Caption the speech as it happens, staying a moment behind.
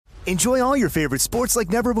Enjoy all your favorite sports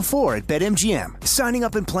like never before at BetMGM. Signing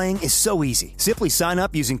up and playing is so easy. Simply sign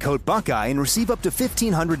up using code Buckeye and receive up to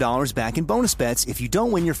 $1,500 back in bonus bets if you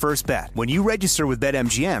don't win your first bet. When you register with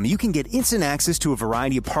BetMGM, you can get instant access to a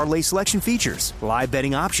variety of parlay selection features, live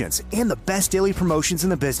betting options, and the best daily promotions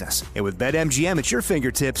in the business. And with BetMGM at your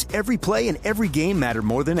fingertips, every play and every game matter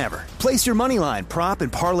more than ever. Place your moneyline, prop,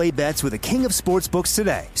 and parlay bets with the king of sportsbooks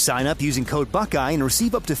today. Sign up using code Buckeye and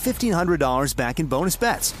receive up to $1,500 back in bonus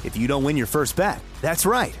bets if you don't win your first bet. That's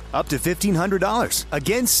right, up to $1,500.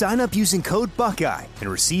 Again, sign up using code Buckeye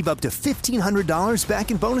and receive up to $1,500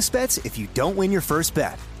 back in bonus bets if you don't win your first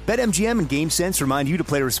bet. BetMGM and GameSense remind you to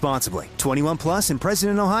play responsibly. 21 plus and present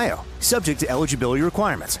in Ohio. Subject to eligibility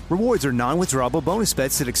requirements. Rewards are non-withdrawable bonus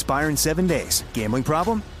bets that expire in 7 days. Gambling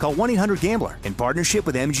problem? Call 1-800-GAMBLER in partnership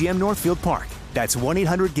with MGM Northfield Park. That's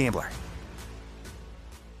 1-800-GAMBLER.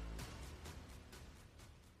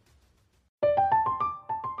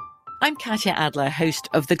 I'm Katya Adler, host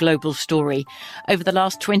of The Global Story. Over the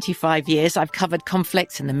last 25 years, I've covered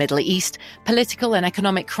conflicts in the Middle East, political and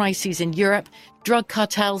economic crises in Europe, drug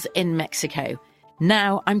cartels in Mexico.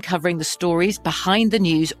 Now I'm covering the stories behind the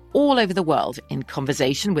news all over the world in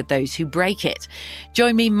conversation with those who break it.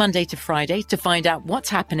 Join me Monday to Friday to find out what's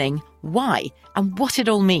happening, why, and what it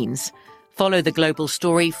all means. Follow The Global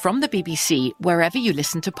Story from the BBC wherever you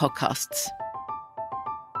listen to podcasts.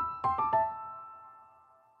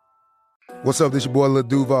 What's up, this your boy Lil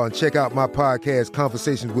Duval, and check out my podcast,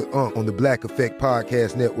 Conversations with Unc, on the Black Effect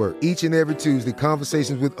Podcast Network. Each and every Tuesday,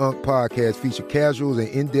 Conversations with Unc podcast feature casuals and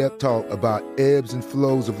in-depth talk about ebbs and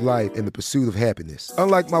flows of life and the pursuit of happiness.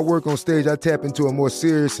 Unlike my work on stage, I tap into a more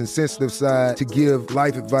serious and sensitive side to give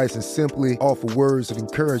life advice and simply offer words of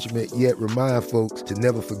encouragement, yet remind folks to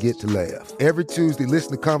never forget to laugh. Every Tuesday,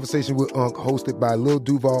 listen to Conversations with Unc, hosted by Lil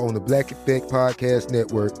Duval on the Black Effect Podcast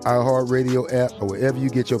Network, iHeartRadio app, or wherever you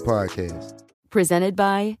get your podcasts. Presented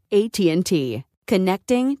by AT&T.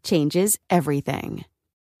 Connecting changes everything.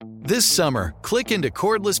 This summer, click into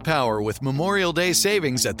cordless power with Memorial Day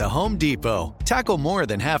savings at the Home Depot. Tackle more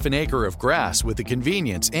than half an acre of grass with the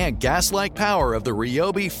convenience and gas-like power of the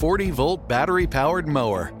Ryobi 40-volt battery-powered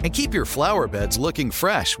mower. And keep your flower beds looking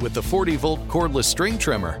fresh with the 40-volt cordless string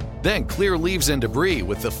trimmer. Then clear leaves and debris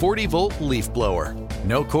with the 40-volt leaf blower.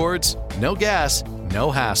 No cords, no gas, no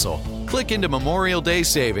hassle. Click into Memorial Day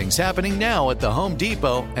savings happening now at the Home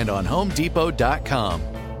Depot and on HomeDepot.com.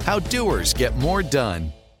 How doers get more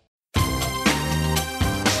done.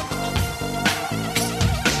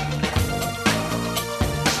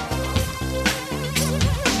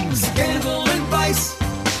 Scandal and vice,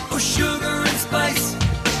 or sugar and spice.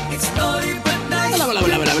 It's naughty but nice. Hello.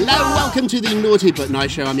 Welcome to the Naughty But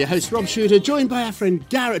Nice Show. I'm your host, Rob Shooter, joined by our friend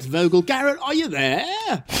Garrett Vogel. Garrett, are you there?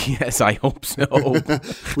 Yes, I hope so.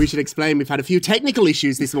 We should explain we've had a few technical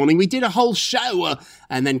issues this morning. We did a whole show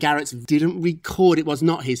and then Garrett didn't record. It was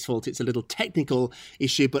not his fault. It's a little technical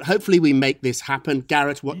issue, but hopefully we make this happen.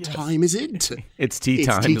 Garrett, what time is it? It's tea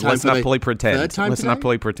time. Let's not play pretend. Third time Let's today? not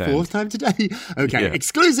play pretend. Fourth time today? Okay, Yeah.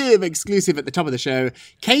 exclusive at the top of the show.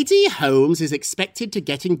 Katie Holmes is expected to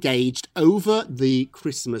get engaged over the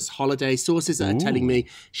Christmas holiday. Sources are telling me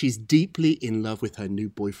she's deeply in love with her new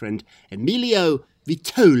boyfriend, Emilio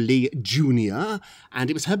Vitoli Jr., and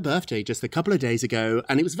it was her birthday just a couple of days ago,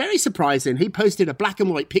 and it was very surprising. He posted a black and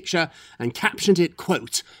white picture and captioned it,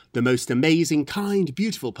 quote, "The most amazing, kind,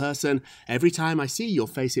 beautiful person. Every time I see your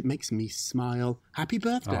face, it makes me smile. Happy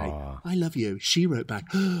birthday. I love you." She wrote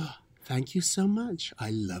back, "Thank you so much. I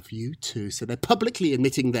love you too." So they're publicly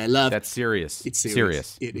admitting their love. That's serious. It's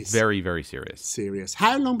serious. It is very, very serious. serious.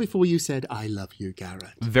 How long before you said "I love you," Garrett?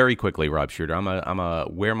 Very quickly, Rob Shooter. I'm a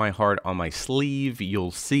wear my heart on my sleeve.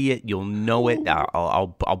 You'll see it. You'll know it.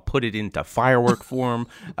 I'll put it into firework form.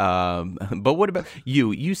 But what about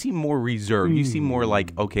you? You seem more reserved. You seem more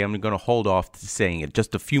like, okay, I'm going to hold off to saying it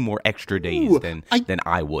just a few more extra days than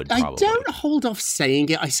I would. Probably. I don't hold off saying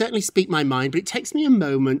it. I certainly speak my mind, but it takes me a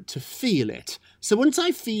moment to feel it. So once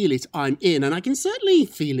I feel it, I'm in, and I can certainly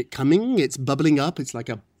feel it coming. It's bubbling up. It's like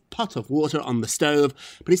a pot of water on the stove,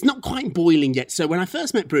 but it's not quite boiling yet. So when I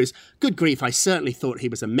first met Bruce, good grief, I certainly thought he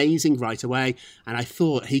was amazing right away, and I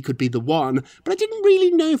thought he could be the one, but I didn't really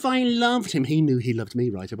know if I loved him. He knew he loved me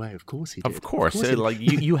right away. Of course he did. Of course. Like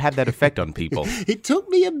you had that effect on people. It took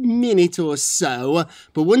me a minute or so,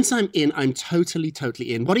 but once I'm in, I'm totally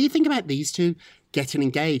in. What do you think about these two getting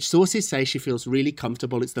engaged? Sources say she feels really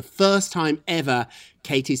comfortable. It's the first time ever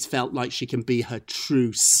Katie's felt like she can be her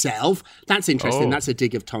true self. That's interesting. That's a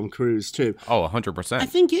dig of Tom Cruise too. 100%.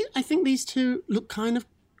 I think these two look kind of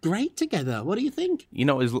great together. What do you think? You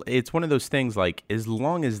know, it's one of those things, like, as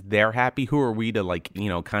long as they're happy, who are we to, like, you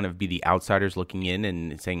know, kind of be the outsiders looking in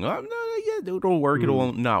and saying, oh, no, yeah, it'll work,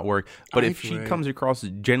 it'll not work. But if she comes across as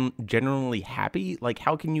generally happy, like,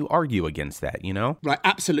 how can you argue against that, you know? Right,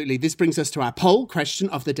 absolutely. This brings us to our poll question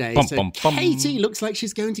of the day. Katie looks like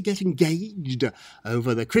she's going to get engaged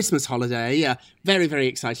over the Christmas holiday. Very, very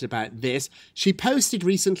excited about this. She posted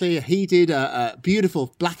recently, he did a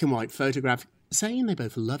beautiful black and white photograph saying they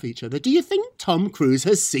both love each other. Do you think Tom Cruise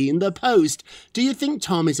has seen the post? Do you think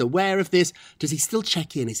Tom is aware of this? Does he still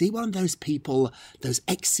check in? Is he one of those people, those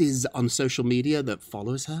exes on social media that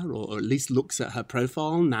follows her or at least looks at her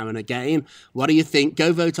profile now and again? What do you think?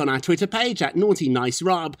 Go vote on our Twitter page at Naughty Nice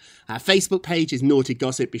Rob. Our Facebook page is Naughty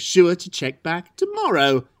Gossip. Be sure to check back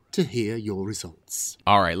tomorrow to hear your results.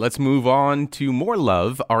 All right, let's move on to more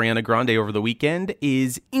love. Ariana Grande over the weekend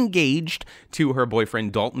is engaged to her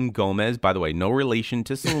boyfriend Dalton Gomez. By the way, no relation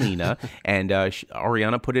to Selena. And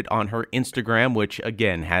Ariana put it on her Instagram, which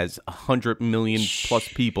again has 100 million plus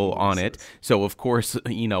people on it. So of course,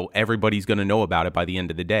 you know, everybody's going to know about it by the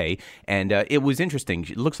end of the day. And it was interesting.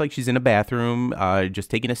 It looks like she's in a bathroom,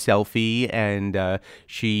 just taking a selfie, and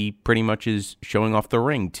she pretty much is showing off the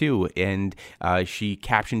ring too. And she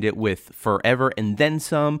captioned it with forever and then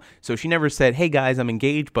some. So she never said, hey guys, I'm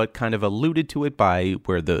engaged, but kind of alluded to it by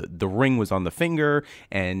where the ring was on the finger.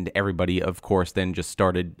 And everybody, of course, then just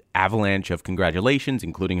started avalanche of congratulations,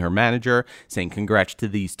 including her manager, saying congrats to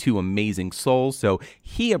these two amazing souls. So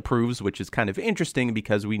he approves, which is kind of interesting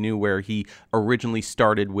because we knew where he originally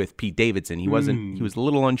started with Pete Davidson. He was a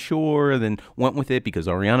little unsure, then went with it because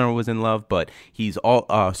Ariana was in love, but he's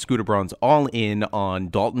Scooter Braun's all in on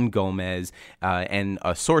Dalton Gomez, and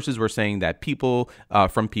sources were saying that people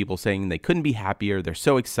saying they couldn't be happier. They're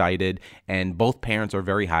so excited, and both parents are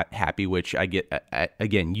very happy, which I get.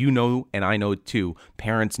 Again, you know, and I know too,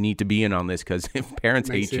 parents need to be in on this because if parents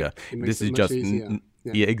hate you, this is just...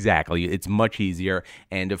 Yeah, exactly. It's much easier.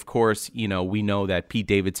 And of course, you know, we know that Pete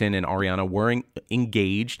Davidson and Ariana were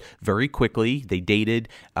engaged very quickly. They dated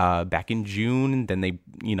back in June, then they,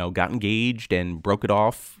 you know, got engaged and broke it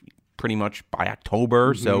off pretty much by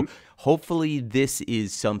October. So hopefully this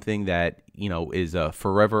is something that, you know, is a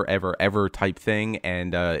forever, ever type thing.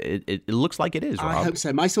 And it looks like it is, Rob. I hope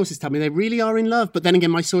so. My sources tell me they really are in love. But then again,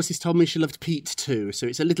 my sources told me she loved Pete too. So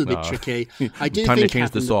it's a little bit tricky. I do Time think to change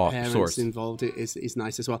the parents source involved is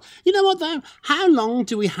nice as well. You know what, though? How long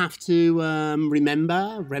do we have to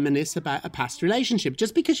reminisce about a past relationship?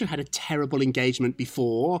 Just because you had a terrible engagement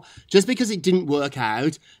before, just because it didn't work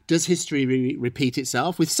out, does history repeat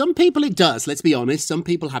itself? With some people it does, let's be honest. Some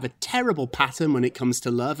people have a terrible pattern when it comes to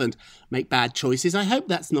love and make bad choices. I hope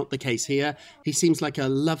that's not the case here. He seems like a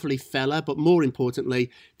lovely fella, but more importantly,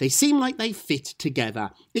 they seem like they fit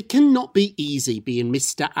together. It cannot be easy being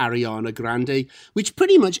Mr. Ariana Grande, which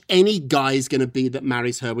pretty much any guy's going to be that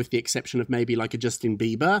marries her, with the exception of maybe like a Justin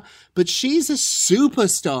Bieber. But she's a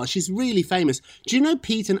superstar. She's really famous. Do you know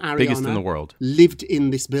Pete and Ariana biggest in the world lived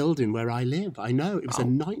in this building where I live? I know. It was a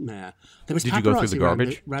nightmare. There was Did you go through the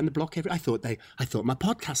garbage? Around the block. I thought my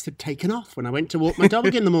podcast had taken off when I went to walk my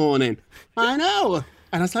dog in the morning. I know.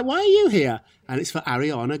 And I was like, why are you here? And it's for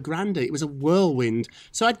Ariana Grande. It was a whirlwind.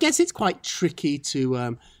 So I guess it's quite tricky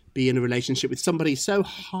to be in a relationship with somebody so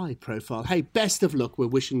high profile. Hey, best of luck. We're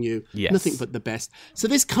wishing you nothing but the best. So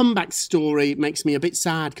this comeback story makes me a bit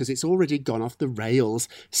sad because it's already gone off the rails.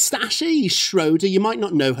 Stashy Schroeder, you might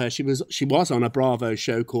not know her. She was on a Bravo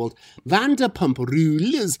show called Vanderpump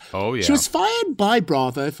Rules. Oh, yeah. She was fired by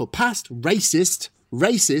Bravo for past racist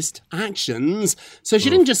actions. So she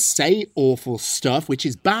didn't just say awful stuff, which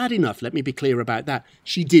is bad enough. Let me be clear about that.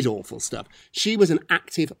 She did awful stuff. She was an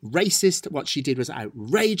active racist. What she did was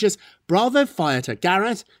outrageous. Bravo fired her.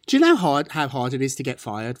 Garrett, do you know how hard it is to get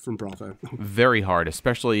fired from Bravo? Very hard,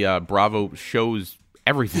 especially Bravo shows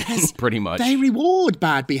everything, pretty much. They reward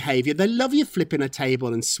bad behaviour. They love you flipping a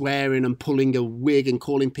table and swearing and pulling a wig and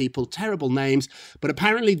calling people terrible names. But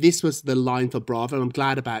apparently this was the line for Bravo. I'm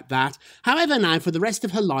glad about that. However, now, for the rest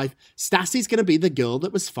of her life, Stassi's going to be the girl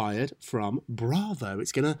that was fired from Bravo.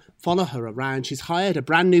 It's going to follow her around. She's hired a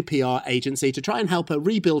brand new PR agency to try and help her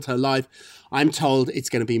rebuild her life. I'm told it's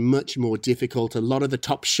going to be much more difficult. A lot of the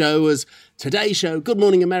top shows, Today Show, Good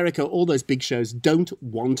Morning America, all those big shows don't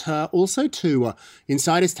want her. Also, too,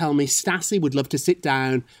 insiders tell me Stassi would love to sit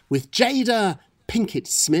down with Jada Pinkett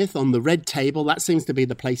Smith on the red table. That seems to be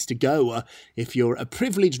the place to go if you're a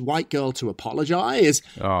privileged white girl to apologise.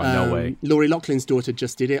 Oh, no way. Lori Loughlin's daughter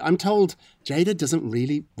just did it. I'm told Jada doesn't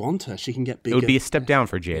really want her. She can get bigger. It would be a step down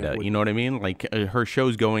for Jada. You know what I mean? Like her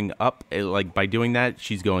show's going up. Like by doing that,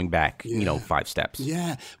 she's going back, 5 steps.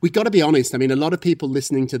 Yeah. We got to be honest. I mean, a lot of people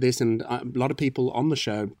listening to this and a lot of people on the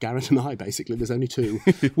show, Garrett and I, basically, there's only 2.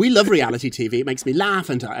 We love reality TV. It makes me laugh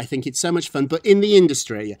and I think it's so much fun. But in the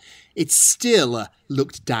industry, it's still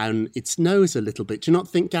looked down its nose a little bit. Do you not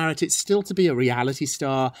think, Garrett, it's still to be a reality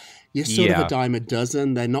star? You're sort of a dime a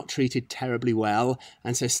dozen. They're not treated terribly well.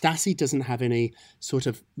 And so Stassi doesn't have any sort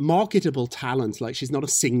of marketable talent. Like she's not a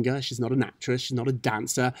singer. She's not an actress. She's not a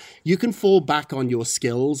dancer. You can fall back on your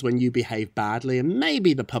skills when you behave badly and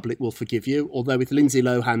maybe the public will forgive you. Although with Lindsay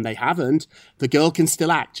Lohan, they haven't. The girl can still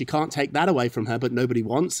act. You can't take that away from her, but nobody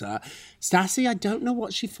wants her. Stassi, I don't know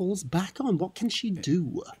what she falls back on. What can she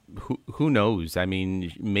do? Who knows? I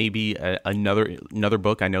mean, maybe another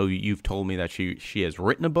book. I know you've told me that she has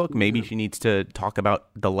written a book. Maybe she needs to talk about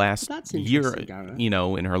the last year, Garrett.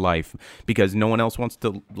 In her life because no one else wants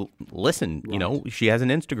to listen. Right. She has an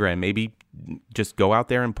Instagram. Maybe just go out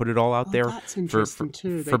there and put it all out there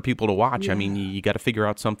for people to watch. I mean, you got to figure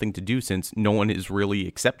out something to do since no one is really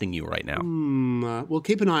accepting you right now. We'll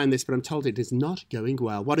keep an eye on this, but I'm told it is not going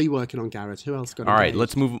well. What are you working on, Garrett? Who else got All right, engaged?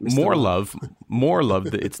 let's move. Mr. More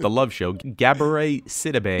love. It's the love show. Gabourey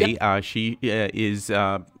Sidibe, she is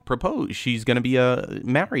proposed. She's going to be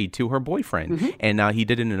married to her boyfriend, and he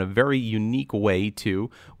did it in a very unique way too,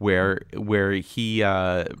 where he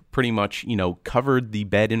pretty much covered the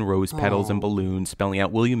bed in rose petals and balloons, spelling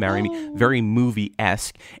out "Will you marry me?" Very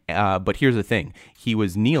movie-esque. But here's the thing: he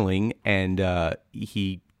was kneeling, and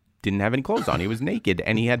he didn't have any clothes on. He was naked,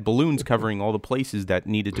 and he had balloons covering all the places that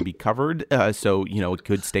needed to be covered, so it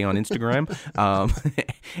could stay on Instagram.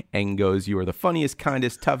 And goes, "You are the funniest,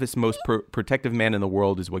 kindest, toughest, most protective man in the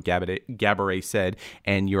world," is what Gabourey said.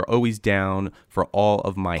 "And you're always down for all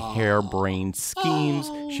of my harebrained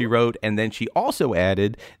schemes," she wrote. And then she also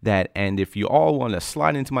added that, "And if you all want to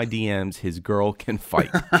slide into my DMs, his girl can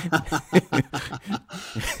fight."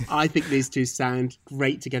 I think these two sound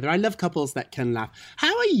great together. I love couples that can laugh.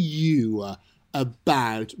 How are you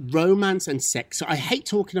about romance and sex? So I hate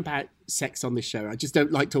talking about sex on this show. I just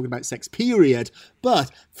don't like talking about sex, period.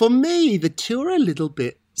 But for me, the two are a little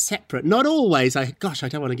bit separate. Not always. I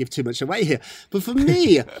don't want to give too much away here. But for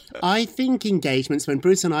me, I think engagements, when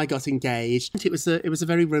Bruce and I got engaged, it was a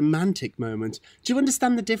very romantic moment. Do you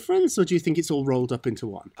understand the difference, or do you think it's all rolled up into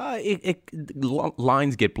one?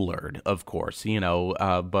 Lines get blurred, of course,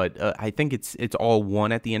 but I think it's all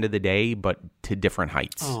one at the end of the day, but to different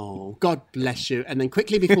heights. Oh, God bless you. And then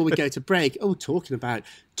quickly before we go to break, talking about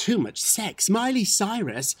too much sex, Miley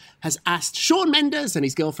Cyrus has asked Shawn Mendes and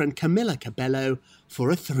his girlfriend Camila Cabello for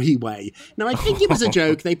a 3-way. Now, I think it was a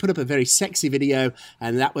joke. They put up a very sexy video,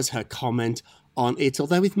 and that was her comment on it.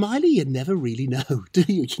 Although with Miley, you never really know, do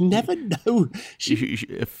you? You never know.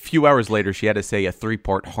 A few hours later, she had to say a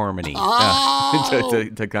 3-part harmony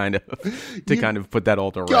to kind of put that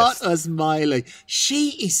all to rest. Got us, Miley.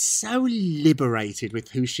 She is so liberated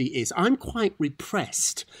with who she is. I'm quite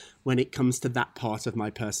repressed when it comes to that part of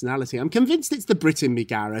my personality. I'm convinced it's the Brit in me,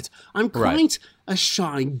 Garrett. I'm quite a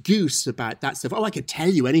shy goose about that stuff. I could tell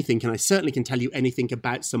you anything, and I certainly can tell you anything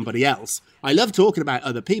about somebody else. I love talking about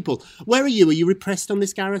other people. Where are you? Are you repressed on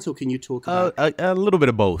this, Garrett, or can you talk about a little bit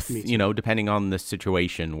of both, depending on the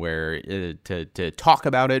situation, where to talk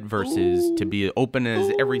about it versus to be open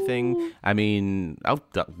as everything. I mean,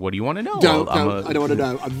 what do you want to know? I don't want to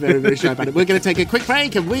know. I'm very, very shy about it. We're going to take a quick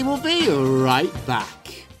break, and we will be right back.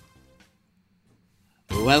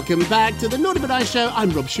 Welcome back to the Naughty But Nice Show. I'm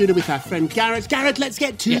Rob Shooter with our friend Garrett. Garrett, let's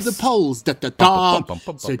get to the polls.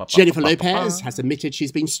 So Jennifer Lopez has admitted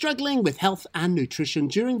she's been struggling with health and nutrition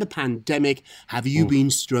during the pandemic. Have you been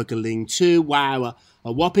struggling too? Wow,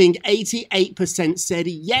 a whopping 88% said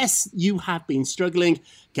yes, you have been struggling.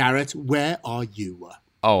 Garrett, where are you?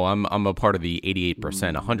 Oh, I'm a part of the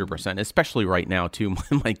 88%, 100%, especially right now too.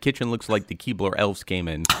 My kitchen looks like the Keebler elves came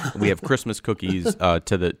in. We have Christmas cookies to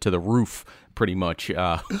the roof, pretty much,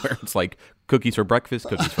 where it's like cookies for breakfast,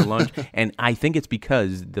 cookies for lunch, and I think it's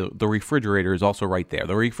because the refrigerator is also right there.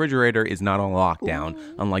 The refrigerator is not on lockdown,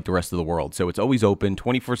 unlike the rest of the world, so it's always open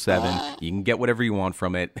 24/7. You can get whatever you want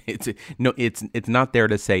from it. It's not there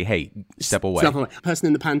to say, hey, step away. Person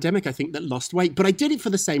in the pandemic, I think, that lost weight, but I did it for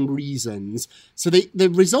the same reasons. So the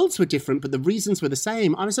results were different, but the reasons were the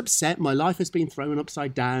same. I was upset. My life has been thrown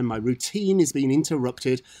upside down. My routine has been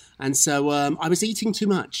interrupted, and so I was eating too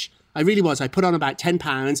much. I really was. I put on about 10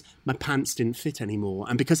 pounds. My pants didn't fit anymore.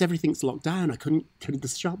 And because everything's locked down, I couldn't go to the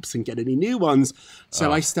shops and get any new ones.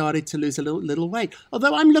 So I started to lose a little weight.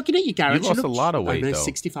 Although I'm looking at you, Garrett. You lost a lot of weight, though.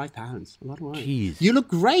 65 pounds. A lot of weight. Jeez. You look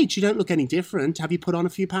great. You don't look any different. Have you put on a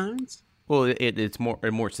few pounds? Well, it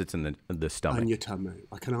more sits in the stomach. On your tummy.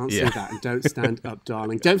 I can answer that. And don't stand up,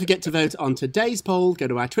 darling. Don't forget to vote on today's poll. Go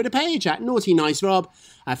to our Twitter page at Naughty Nice Rob.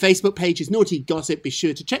 Our Facebook page is Naughty Gossip. Be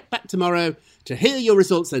sure to check back tomorrow to hear your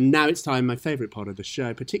results. And now it's time, my favourite part of the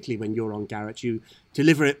show, particularly when you're on, Garrett. You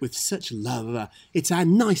deliver it with such love. It's our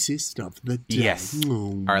nicest of the day. Yes.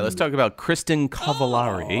 All right, let's talk about Kristen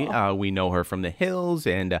Cavallari. We know her from The Hills,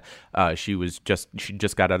 and she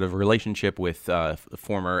just got out of a relationship with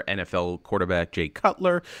former NFL quarterback Jay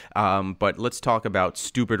Cutler. But let's talk about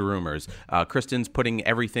stupid rumors. Kristen's putting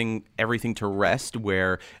everything to rest,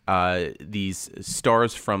 where these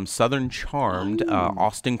stars from Southern Charmed,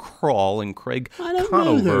 Austin Kroll and Craig Conover. I don't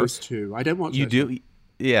know those two. I don't watch you those do.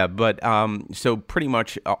 Yeah, but so pretty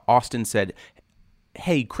much Austin said,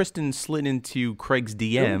 hey, Kristen slid into Craig's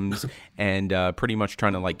DMs and pretty much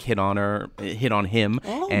trying to like hit on him.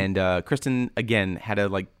 And Kristen, again, had to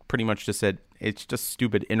like pretty much just said, it's just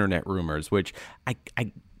stupid internet rumors, which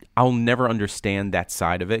I'll never understand that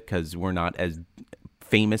side of it because we're not as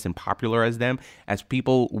famous and popular as them. As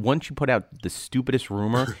people, once you put out the stupidest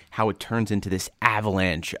rumor, how it turns into this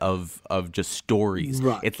avalanche of just stories.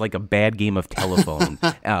 Right. It's like a bad game of telephone.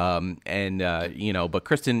 But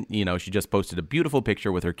Kristen, she just posted a beautiful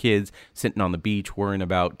picture with her kids sitting on the beach worrying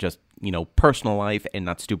about just personal life and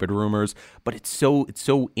not stupid rumors. But it's so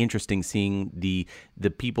interesting seeing the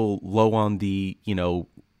people low on the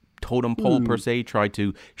totem pole per se try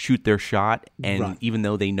to shoot their shot, and even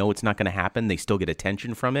though they know it's not going to happen, they still get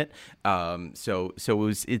attention from it. So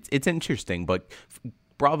it's interesting, but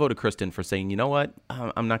bravo to Kristen for saying, you know what,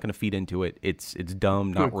 I'm not going to feed into it. It's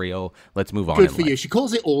dumb, not real. Let's move on. Good for you. She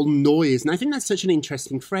calls it all noise, and I think that's such an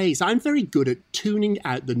interesting phrase. I'm very good at tuning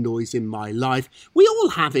out the noise in my life. We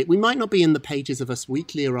all have it. We might not be in the pages of Us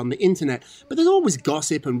Weekly or on the internet, but there's always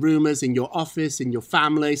gossip and rumours in your office, in your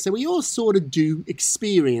family, so we all sort of do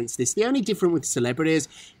experience this. The only difference with celebrities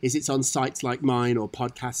is it's on sites like mine or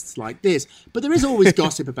podcasts like this, but there is always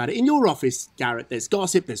gossip about it. In your office, Garrett, there's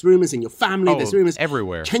gossip, there's rumours. In your family, there's rumours.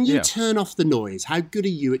 Everywhere. Can you turn off the noise? How good are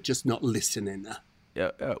you at just not listening?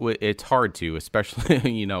 It's hard to,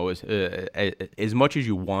 especially, as much as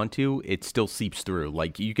you want to, it still seeps through.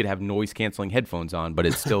 Like, you could have noise-canceling headphones on, but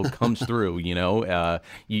it still comes through,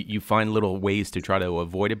 You find little ways to try to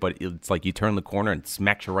avoid it, but it's like you turn the corner and it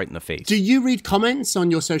smacks you right in the face. Do you read comments on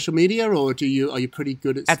your social media, or are you pretty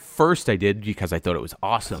good at... At first I did, because I thought it was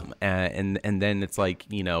awesome. And then it's like,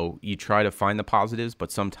 you try to find the positives, but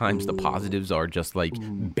sometimes the positives are just like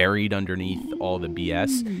buried underneath all the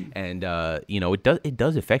BS. And, it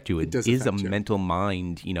does affect you. It is a mental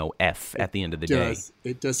mind, F at the end of the day.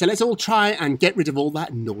 It does. So let's all try and get rid of all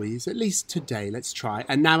that noise, at least today. Let's try.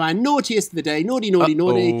 And now our naughtiest of the day, naughty.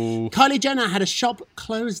 Kylie Jenner had a shop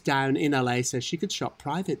closed down in LA so she could shop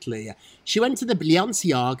privately. She went to the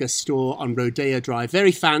Balenciaga store on Rodeo Drive.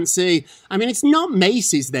 Very fancy. I mean, it's not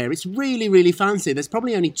Macy's there. It's really, really fancy. There's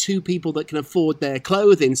probably only 2 people that can afford their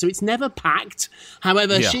clothing, so it's never packed.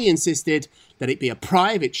 However, she insisted that it be a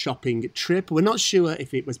private shopping trip. We're not sure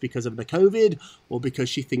if it was because of the COVID or because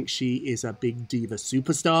she thinks she is a big diva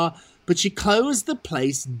superstar, but she closed the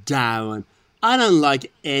place down. I don't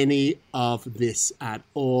like any of this at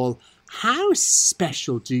all. How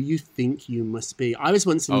special do you think you must be? I was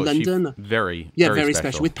once in London. Very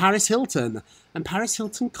special. With Paris Hilton. And Paris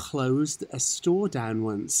Hilton closed a store down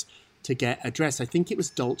once to get a dress. I think it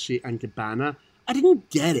was Dolce & Gabbana. I didn't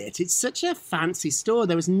get it. It's such a fancy store.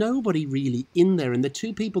 There was nobody really in there. And the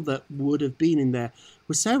 2 people that would have been in there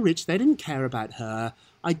were so rich, they didn't care about her.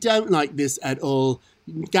 I don't like this at all.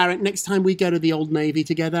 Garrett, next time we go to the Old Navy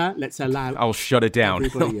together, let's allow... I'll shut it down.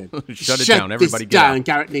 Shut it down. Everybody get out.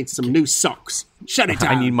 Garrett needs some new socks. Shut it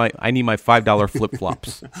down. I need my $5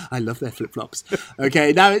 flip-flops. I love their flip-flops.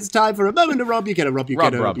 Okay, now it's time for a moment of Rob. You get a Rob, you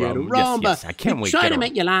get a Rob. Yes, I can't wait. Try to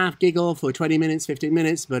make you laugh, giggle for 20 minutes, 15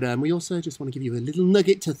 minutes, but we also just want to give you a little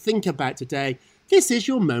nugget to think about today. This is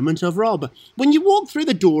your moment of Rob. When you walk through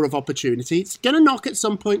the door of opportunity, it's going to knock at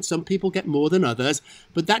some point. Some people get more than others,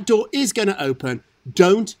 but that door is going to open.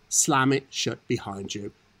 Don't slam it shut behind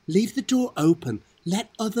you. Leave the door open.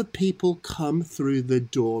 Let other people come through the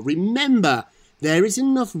door. Remember, there is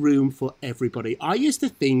enough room for everybody. I used to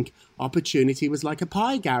think opportunity was like a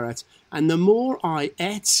pie, Garrett, and the more I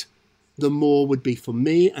ate, the more would be for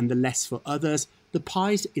me and the less for others. The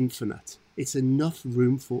pie's infinite. It's enough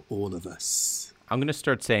room for all of us. I'm going to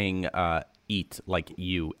start saying eat like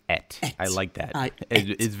you ate. I like that.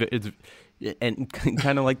 It's and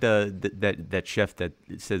kind of like that chef that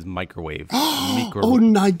says microwave. Oh,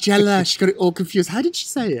 Nigella. She got it all confused. How did she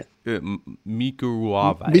say it?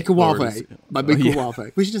 Microwave.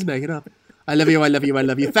 Microwave. We should just make it up. I love you, I love you, I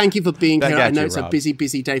love you. Thank you for being Back here. at I know you, it's a Rob. busy,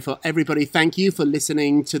 busy day for everybody. Thank you for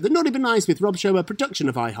listening to the Naughty But Nice with Rob Show, a production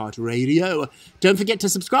of iHeartRadio. Don't forget to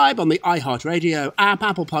subscribe on the iHeartRadio app,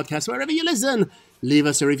 Apple Podcasts, wherever you listen. Leave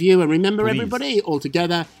us a review, and remember, Please. everybody, all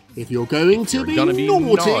together, if you're going to be Gonna be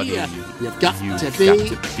naughty, you've got to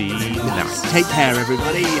be nice. Take care,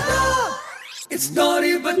 everybody. It's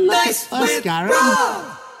Naughty But Nice Us, with Gareth.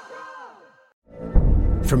 Rob.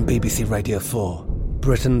 From BBC Radio 4,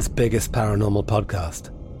 Britain's biggest paranormal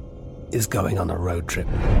podcast is going on a road trip.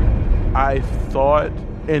 I thought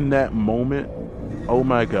in that moment, oh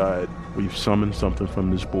my God, we've summoned something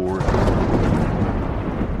from this board.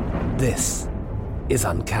 This is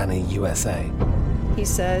Uncanny USA. He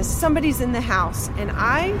says, somebody's in the house, and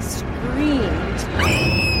I screamed.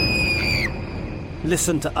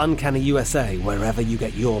 Listen to Uncanny USA wherever you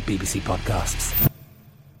get your BBC podcasts,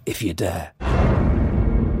 if you dare.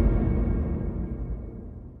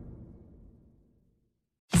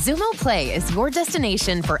 Xumo Play is your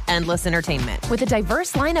destination for endless entertainment. With a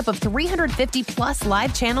diverse lineup of 350 plus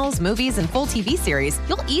live channels, movies, and full TV series,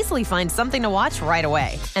 you'll easily find something to watch right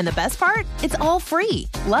away. And the best part? It's all free.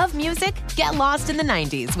 Love music? Get lost in the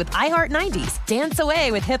 90s with iHeart 90s, dance away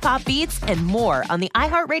with hip-hop beats, and more on the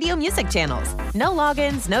iHeartRadio music channels. No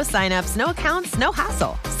logins, no signups, no accounts, no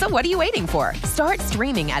hassle. So what are you waiting for? Start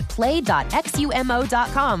streaming at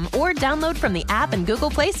play.xumo.com or download from the app and Google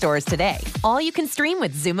Play stores today. All you can stream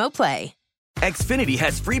with Xumo Play. Xfinity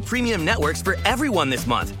has free premium networks for everyone this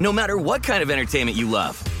month, no matter what kind of entertainment you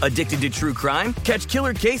love. Addicted to true crime? Catch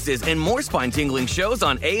killer cases and more spine-tingling shows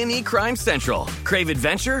on A&E Crime Central. Crave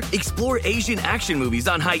adventure? Explore Asian action movies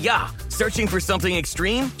on Hayya. Searching for something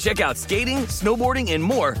extreme? Check out skating, snowboarding, and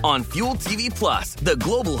more on Fuel TV Plus, the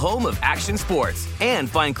global home of action sports. And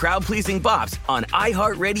find crowd-pleasing bops on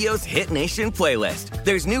iHeartRadio's Hit Nation playlist.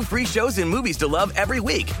 There's new free shows and movies to love every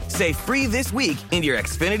week. Say free this week in your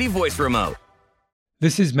Xfinity voice remote.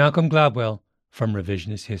 This is Malcolm Gladwell from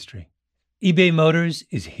Revisionist History. eBay Motors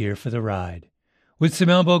is here for the ride. With some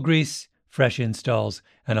elbow grease, fresh installs,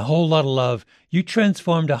 and a whole lot of love, you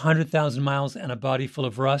transformed 100,000 miles and a body full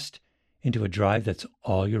of rust into a drive that's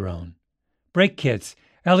all your own. Brake kits,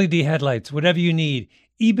 LED headlights, whatever you need,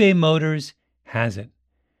 eBay Motors has it.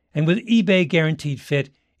 And with eBay Guaranteed Fit,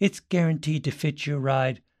 it's guaranteed to fit your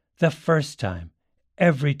ride the first time,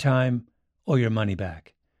 every time, or your money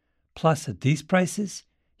back. Plus, at these prices,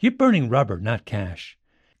 you're burning rubber, not cash.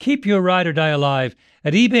 Keep your ride or die alive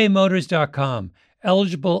at ebaymotors.com.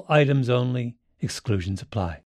 Eligible items only. Exclusions apply.